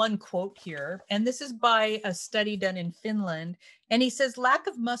read one quote here, and this is by a study done in Finland. And he says, lack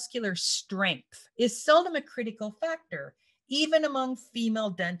of muscular strength is seldom a critical factor, even among female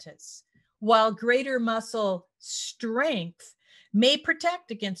dentists, while greater muscle strength may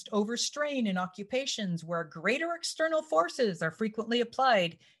protect against overstrain in occupations where greater external forces are frequently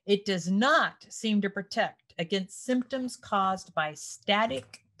applied. It does not seem to protect against symptoms caused by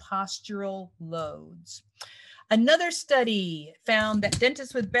static postural loads. Another study found that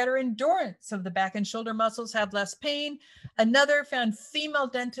dentists with better endurance of the back and shoulder muscles have less pain. Another found female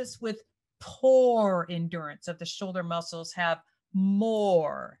dentists with poor endurance of the shoulder muscles have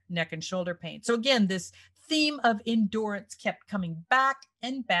more neck and shoulder pain. So again, this theme of endurance kept coming back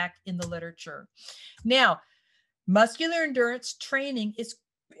and back in the literature. Now, muscular endurance training is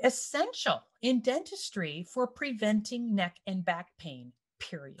essential in dentistry for preventing neck and back pain,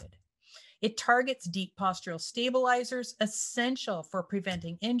 period. It targets deep postural stabilizers, essential for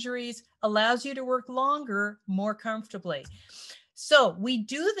preventing injuries, allows you to work longer, more comfortably. So we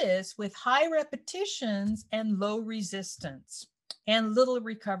do this with high repetitions and low resistance and little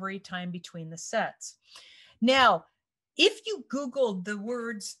recovery time between the sets. Now, if you Googled the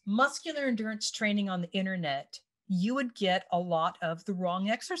words muscular endurance training on the internet, you would get a lot of the wrong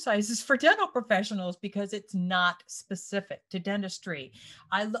exercises for dental professionals because it's not specific to dentistry.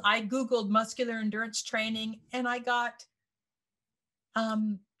 I Googled muscular endurance training and I got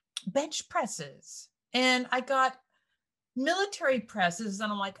bench presses and I got military presses.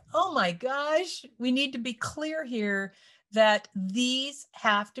 And I'm like, oh my gosh, we need to be clear here that these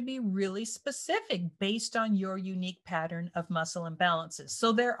have to be really specific based on your unique pattern of muscle imbalances.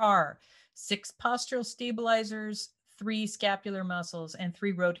 So there are 6 postural stabilizers, 3 scapular muscles, and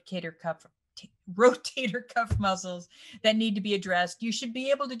 3 rotator cuff muscles that need to be addressed. You should be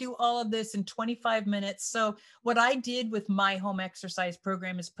able to do all of this in 25 minutes. So what I did with my home exercise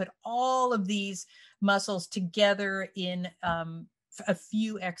program is put all of these muscles together in a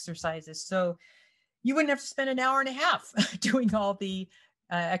few exercises. So you wouldn't have to spend an hour and a half doing all the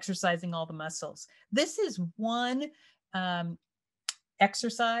exercising all the muscles. This is one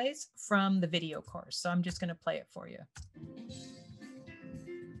exercise from the video course. So I'm just going to play it for you.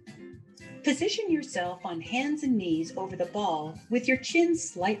 Position yourself on hands and knees over the ball with your chin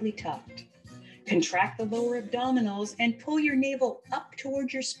slightly tucked. Contract the lower abdominals and pull your navel up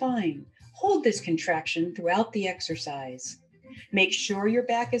towards your spine. Hold this contraction throughout the exercise. Make sure your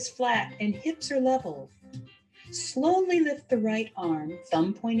back is flat and hips are level. Slowly lift the right arm,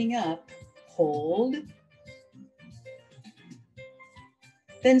 thumb pointing up. Hold.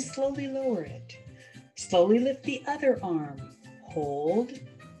 Then slowly lower it. Slowly lift the other arm. Hold.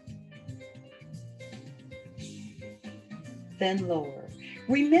 Then lower.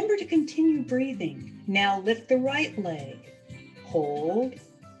 Remember to continue breathing. Now lift the right leg. Hold.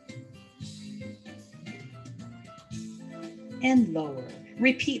 And lower.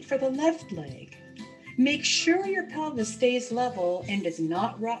 Repeat for the left leg. Make sure your pelvis stays level and does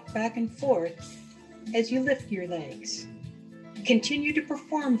not rock back and forth as you lift your legs. Continue to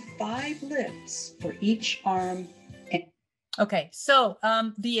perform 5 lifts for each arm. Okay, so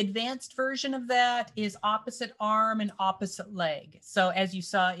the advanced version of that is opposite arm and opposite leg. So as you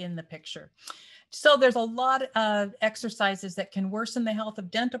saw in the picture. So there's a lot of exercises that can worsen the health of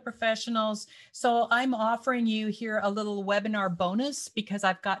dental professionals. So I'm offering you here a little webinar bonus because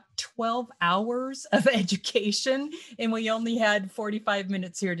I've got 12 hours of education and we only had 45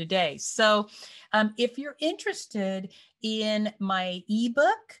 minutes here today. So if you're interested in my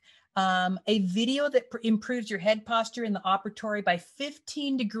ebook, a video that improves your head posture in the operatory by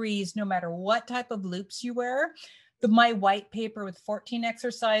 15 degrees, no matter what type of loops you wear, my white paper with 14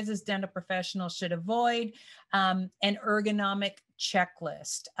 exercises dental professionals should avoid, an ergonomic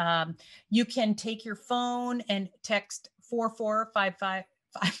checklist. You can take your phone and text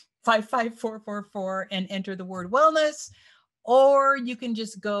 55444 and enter the word wellness, or you can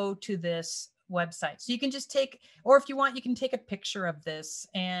just go to this website. So you can just take, or if you want, you can take a picture of this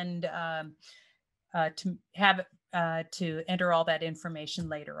and to have to enter all that information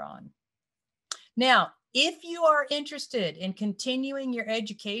later on. Now, if you are interested in continuing your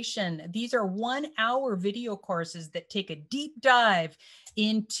education, these are 1-hour video courses that take a deep dive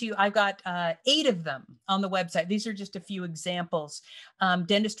into, I've got 8 of them on the website. These are just a few examples.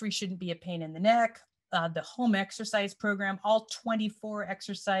 Dentistry shouldn't be a pain in the neck. The home exercise program, all 24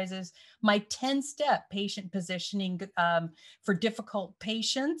 exercises, my 10-step patient positioning for difficult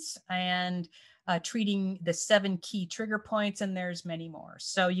patients, and treating the 7 key trigger points, and there's many more.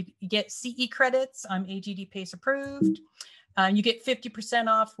 So you get CE credits. I'm AGD PACE approved. You get 50%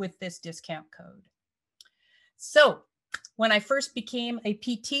 off with this discount code. So when I first became a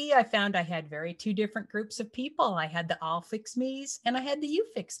PT, I found I had two different groups of people. I had the I'll fix me's and I had the you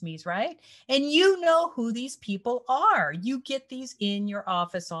fix me's, right? And you know who these people are. You get these in your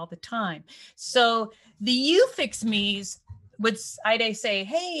office all the time. So the you fix me's I'd say,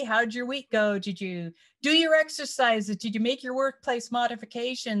 hey, how'd your week go? Did you do your exercises? Did you make your workplace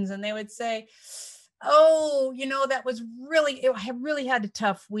modifications? And they would say, oh, that was I really had a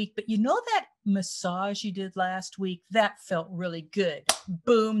tough week, but that massage you did last week, that felt really good.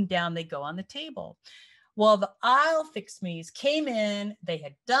 Boom, down they go on the table. Well, the I'll fix me's came in, they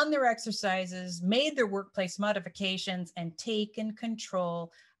had done their exercises, made their workplace modifications, and taken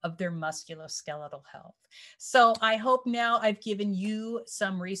control of their musculoskeletal health. So I hope now I've given you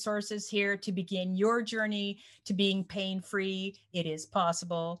some resources here to begin your journey to being pain-free. It is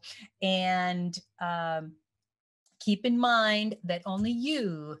possible. And keep in mind that only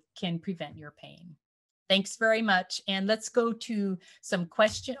you can prevent your pain. Thanks very much. And let's go to some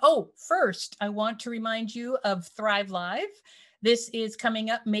questions. Oh, first, I want to remind you of Thrive Live. This is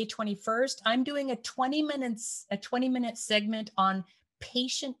coming up May 21st. I'm doing a 20-minute segment on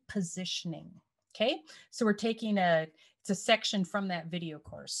patient positioning. Okay. So we're taking it's a section from that video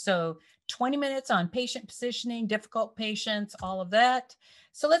course. So 20 minutes on patient positioning, difficult patients, all of that.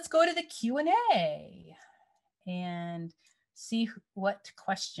 So let's go to the Q&A and see what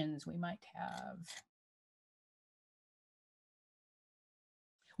questions we might have.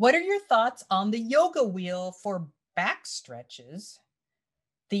 What are your thoughts on the yoga wheel for back stretches?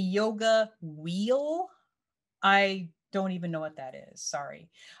 The yoga wheel? I don't even know what that is. Sorry.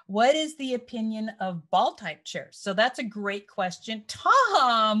 What is the opinion of ball type chairs? So that's a great question.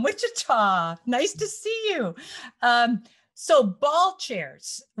 Tom, Wichita, nice to see you. So ball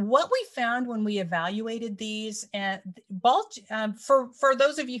chairs, what we found when we evaluated these, and for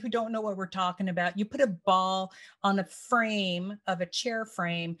those of you who don't know what we're talking about, you put a ball on a frame of a chair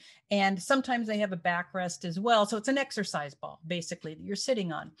frame, and sometimes they have a backrest as well. So it's an exercise ball, basically, that you're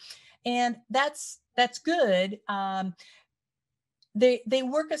sitting on. And that's good. They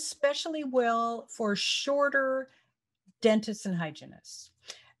work especially well for shorter dentists and hygienists.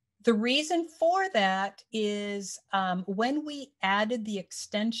 The reason for that is when we added the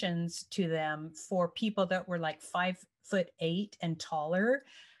extensions to them for people that were like 5'8" and taller,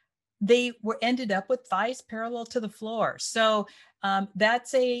 they ended up with thighs parallel to the floor. So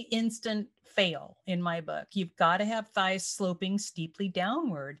that's a instant fail in my book. You've got to have thighs sloping steeply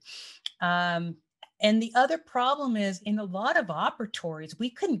downward. And the other problem is, in a lot of operatories, we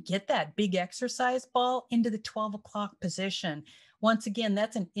couldn't get that big exercise ball into the 12 o'clock position. Once again,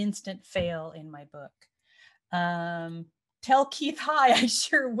 that's an instant fail in my book. Tell Keith hi. I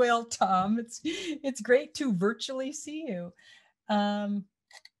sure will, Tom. It's great to virtually see you.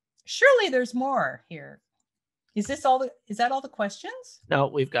 Surely there's more here. Is that all the questions? No,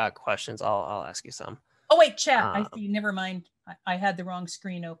 we've got questions. I'll ask you some. Oh wait, chat. I see. Never mind. I had the wrong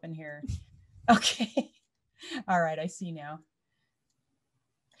screen open here. Okay. All right. I see now.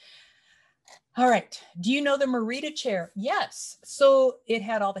 All right. Do you know the Merida chair? Yes. So it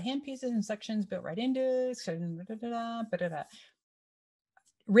had all the hand pieces and sections built right into it.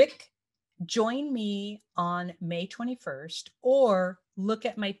 Rick, join me on May 21st or look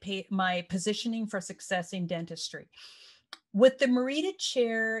at my positioning for success in dentistry. With the Merita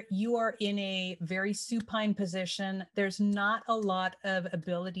chair, you are in a very supine position. There's not a lot of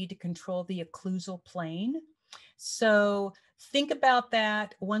ability to control the occlusal plane. So think about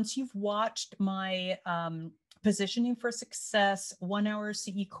that. Once you've watched my positioning for success 1 hour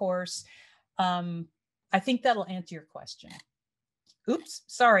CE course, I think that'll answer your question. Oops,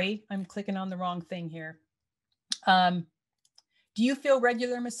 sorry, I'm clicking on the wrong thing here. Do you feel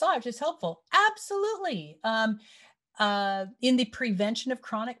regular massage is helpful? Absolutely. In the prevention of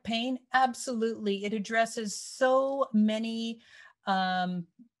chronic pain, absolutely. It addresses so many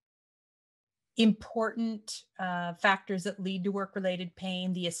important factors that lead to work-related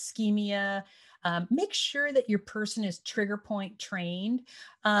pain, the ischemia. Make sure that your person is trigger point trained.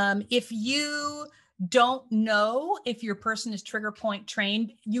 If you don't know if your person is trigger point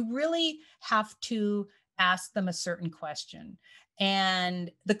trained, you really have to ask them a certain question.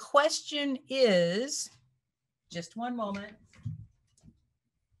 And the question is, just one moment.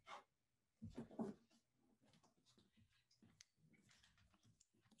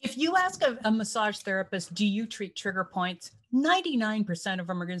 If you ask a massage therapist, do you treat trigger points? 99% of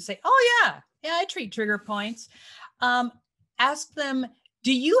them are going to say, oh yeah, I treat trigger points. Ask them,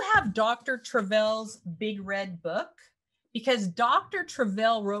 do you have Dr. Travell's big red book? Because Dr.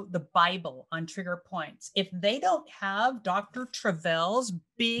 Travell wrote the Bible on trigger points. If they don't have Dr. Travell's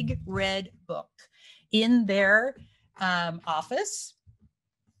big red book in their office,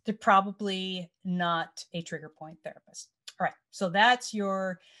 they're probably not a trigger point therapist. All right, so that's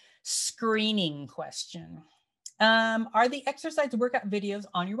your screening question. Are the exercise workout videos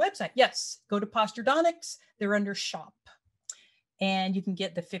on your website? Yes, go to Posturedonics, they're under shop, and you can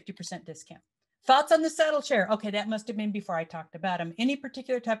get the 50% discount. Thoughts on the saddle chair? Okay, that must have been before I talked about them. Any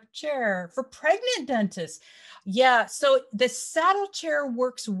particular type of chair for pregnant dentists? Yeah, so the saddle chair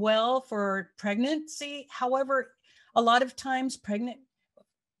works well for pregnancy. However, a lot of times pregnant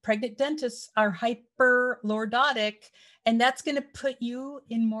dentists are hyperlordotic, and that's going to put you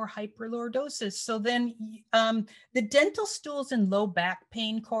in more hyperlordosis. So then the dental stools and low back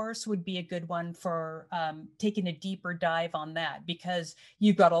pain course would be a good one for taking a deeper dive on that, because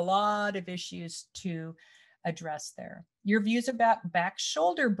you've got a lot of issues to address there. Your views about back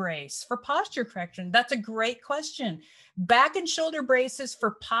shoulder brace for posture correction? That's a great question. Back and shoulder braces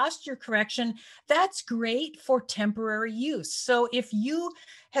for posture correction, that's great for temporary use. So if you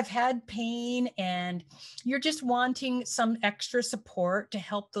have had pain and you're just wanting some extra support to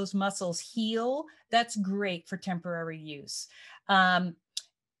help those muscles heal, that's great for temporary use.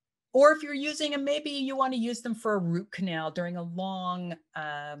 Or if you're using them, maybe you want to use them for a root canal during a long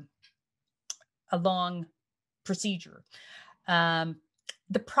procedure.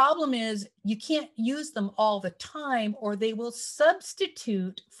 The problem is you can't use them all the time, or they will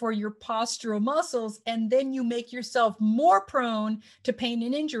substitute for your postural muscles, and then you make yourself more prone to pain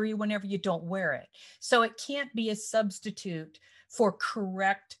and injury whenever you don't wear it. So it can't be a substitute for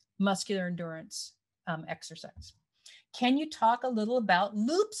correct muscular endurance exercise. Can you talk a little about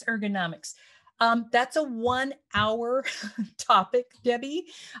loops ergonomics? That's a 1 hour topic, Debbie.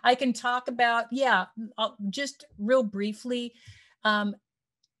 I can talk about, just real briefly.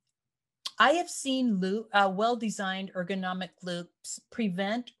 I have seen well-designed ergonomic loops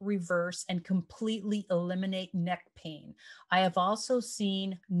prevent, reverse, and completely eliminate neck pain. I have also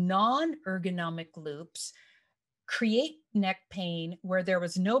seen non-ergonomic loops create neck pain where there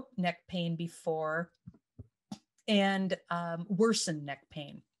was no neck pain before, and worsen neck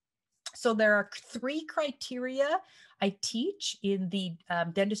pain. So there are 3 criteria I teach in the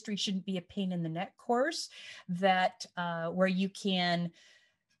Dentistry Shouldn't Be a Pain in the Neck course, that where you can,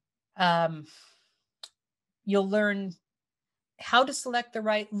 you'll learn how to select the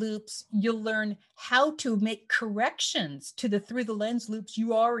right loops. You'll learn how to make corrections to the through the lens loops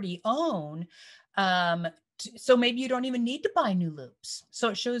you already own. So maybe you don't even need to buy new loops. So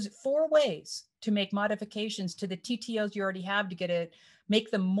it shows 4 ways to make modifications to the TTOs you already have to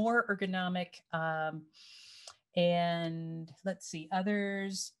make them more ergonomic. And let's see,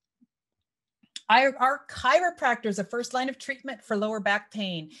 others. Our chiropractor is the first line of treatment for lower back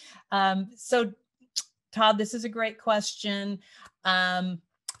pain. So Todd, this is a great question.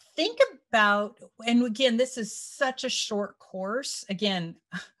 Think about, and again, this is such a short course. Again,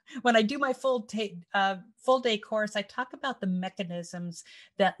 when I do my full day course, I talk about the mechanisms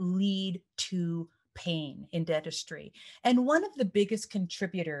that lead to pain in dentistry. And one of the biggest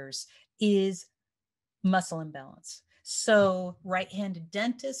contributors is muscle imbalance. So right-handed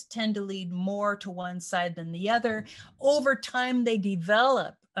dentists tend to lead more to one side than the other. Over time, they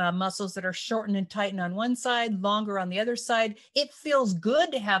develop muscles that are shortened and tightened on one side, longer on the other side. It feels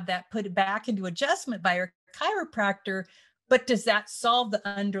good to have that put back into adjustment by your chiropractor, but does that solve the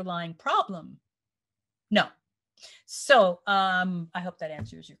underlying problem? No. So I hope that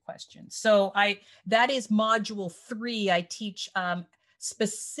answers your question. So that is module 3. I teach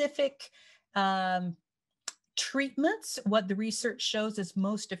specific treatments, what the research shows is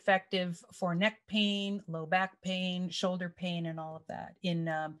most effective for neck pain, low back pain, shoulder pain, and all of that. In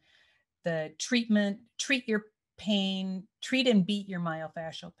the treatment, treat your pain, treat and beat your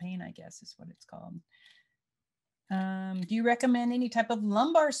myofascial pain, I guess is what it's called. Do you recommend any type of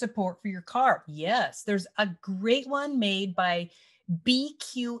lumbar support for your car? Yes, there's a great one made by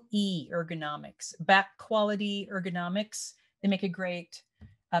BQE Ergonomics, Back Quality Ergonomics. They make a great,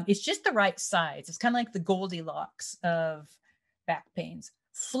 it's just the right size. It's kind of like the Goldilocks of back pains.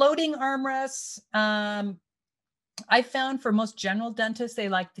 Floating armrests, I found for most general dentists, they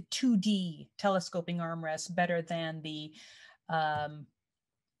like the 2D telescoping armrest better than the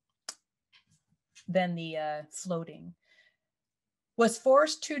floating. Was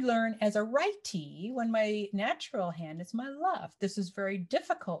forced to learn as a righty when my natural hand is my left. This is very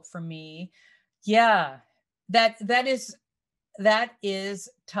difficult for me. Yeah, that is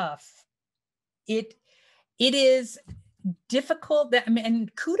tough. It is difficult,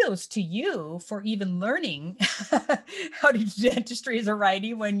 and kudos to you for even learning how to do dentistry as a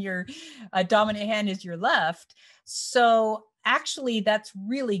righty when your dominant hand is your left. So actually that's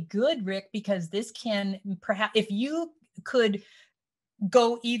really good, Rick, because this can perhaps, if you could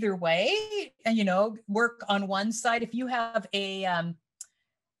go either way and, work on one side, if you have a, an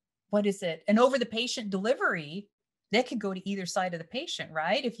over the patient delivery, that could go to either side of the patient,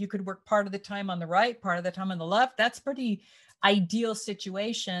 right? If you could work part of the time on the right, part of the time on the left, that's pretty ideal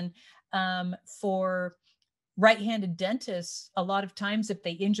situation for right-handed dentists. A lot of times if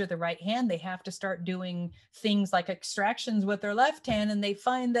they injure the right hand, they have to start doing things like extractions with their left hand, and they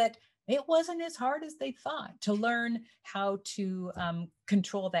find that it wasn't as hard as they thought to learn how to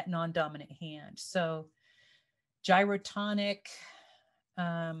control that non-dominant hand. So gyrotonic,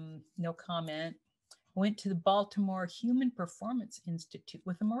 no comment. Went to the Baltimore Human Performance Institute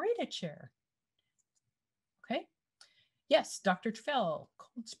with a Morita chair. Okay. Yes, Dr. Trevell,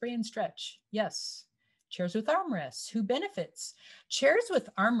 cold spray and stretch. Yes. Chairs with armrests. Who benefits? Chairs with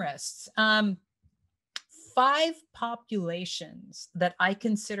armrests. 5 populations that I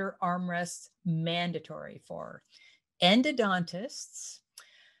consider armrests mandatory for. Endodontists,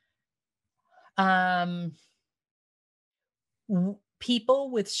 people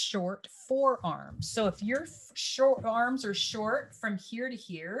with short forearms. So if your short arms are short from here to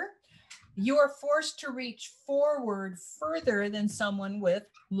here, you are forced to reach forward further than someone with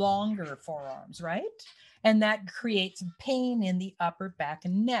longer forearms, right? And that creates pain in the upper back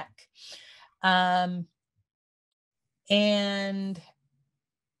and neck. And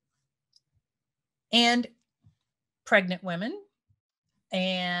pregnant women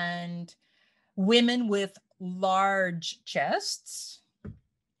and women with large chests.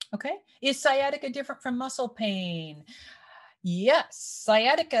 Okay. Is sciatica different from muscle pain? Yes,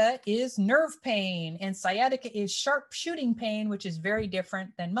 sciatica is nerve pain, and sciatica is sharp shooting pain, which is very different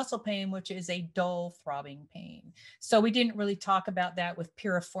than muscle pain, which is a dull throbbing pain. So we didn't really talk about that with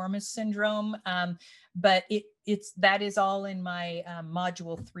piriformis syndrome, but that is all in my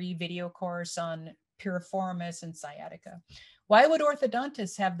module 3 video course on piriformis and sciatica. Why would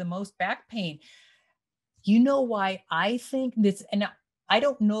orthodontists have the most back pain? You know why I think this, and I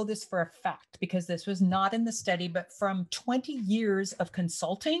don't know this for a fact because this was not in the study, but from 20 years of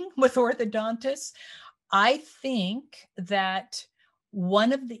consulting with orthodontists, I think that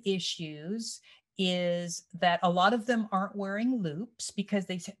one of the issues is that a lot of them aren't wearing loupes because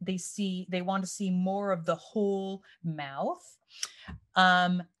they want to see more of the whole mouth.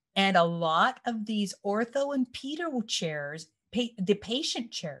 And a lot of these ortho and pedo chairs, the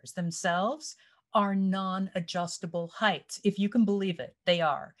patient chairs themselves, are non-adjustable heights. If you can believe it, they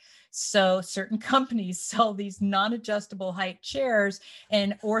are. So certain companies sell these non-adjustable height chairs,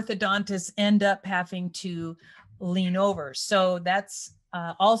 and orthodontists end up having to lean over. So that's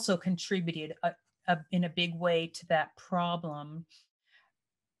also contributed in a big way to that problem.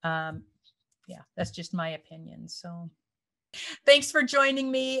 Yeah, that's just my opinion. So thanks for joining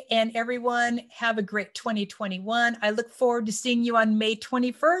me, and everyone have a great 2021. I look forward to seeing you on May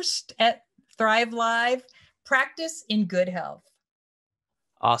 21st at Thrive Live. Practice in good health.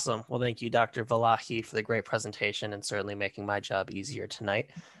 Awesome. Well, thank you, Dr. Valachi, for the great presentation and certainly making my job easier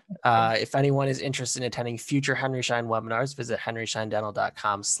tonight. If anyone is interested in attending future Henry Schein webinars, visit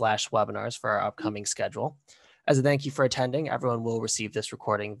henryscheindental.com/webinars for our upcoming schedule. As a thank you for attending, everyone will receive this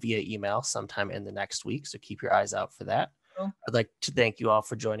recording via email sometime in the next week, so keep your eyes out for that. Cool. I'd like to thank you all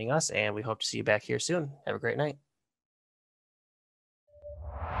for joining us, and we hope to see you back here soon. Have a great night.